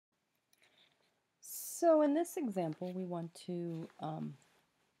So in this example, we want to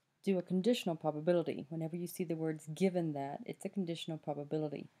do a conditional probability. Whenever you see the words given that, it's a conditional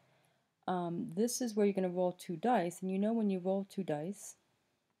probability. This is where you're going to roll two dice, and you know when you roll two dice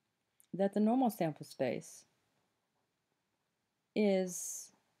that the normal sample space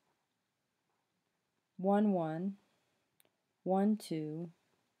is 1, 1, 1, 2,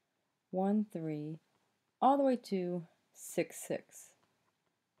 1, 3, all the way to 6, 6.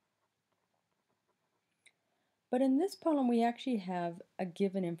 But in this problem, we actually have a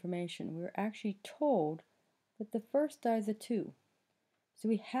given information. We're actually told that the first die is a 2. So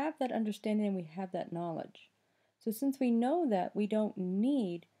we have that understanding and we have that knowledge. So since we know that, we don't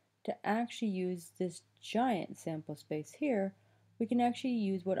need to actually use this giant sample space here. We can actually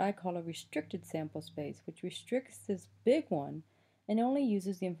use what I call a restricted sample space, which restricts this big one and only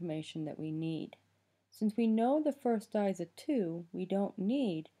uses the information that we need. Since we know the first die is a 2, we don't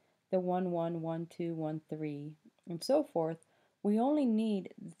need the 1, 1, 1, 2, 1, 3, and so forth. We only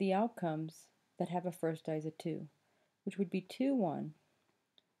need the outcomes that have a first die as a 2, which would be 2, 1,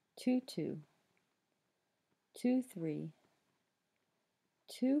 2, 2, 2, 3,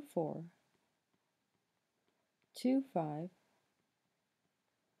 2, 4, 2, 5,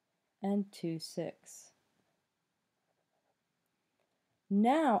 and 2, 6.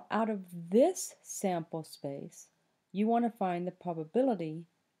 Now, out of this sample space, you want to find the probability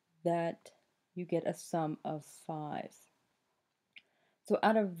that you get a sum of 5. So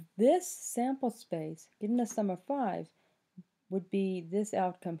out of this sample space, getting a sum of 5 would be this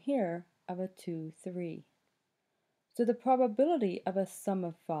outcome here of a 2, 3. So the probability of a sum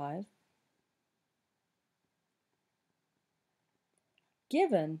of 5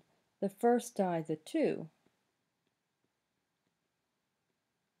 given the first die is a 2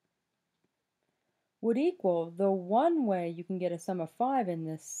 would equal the one way you can get a sum of 5 in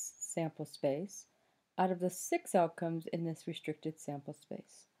this sample space out of the 6 outcomes in this restricted sample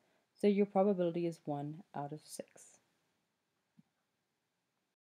space. So your probability is 1 out of 6.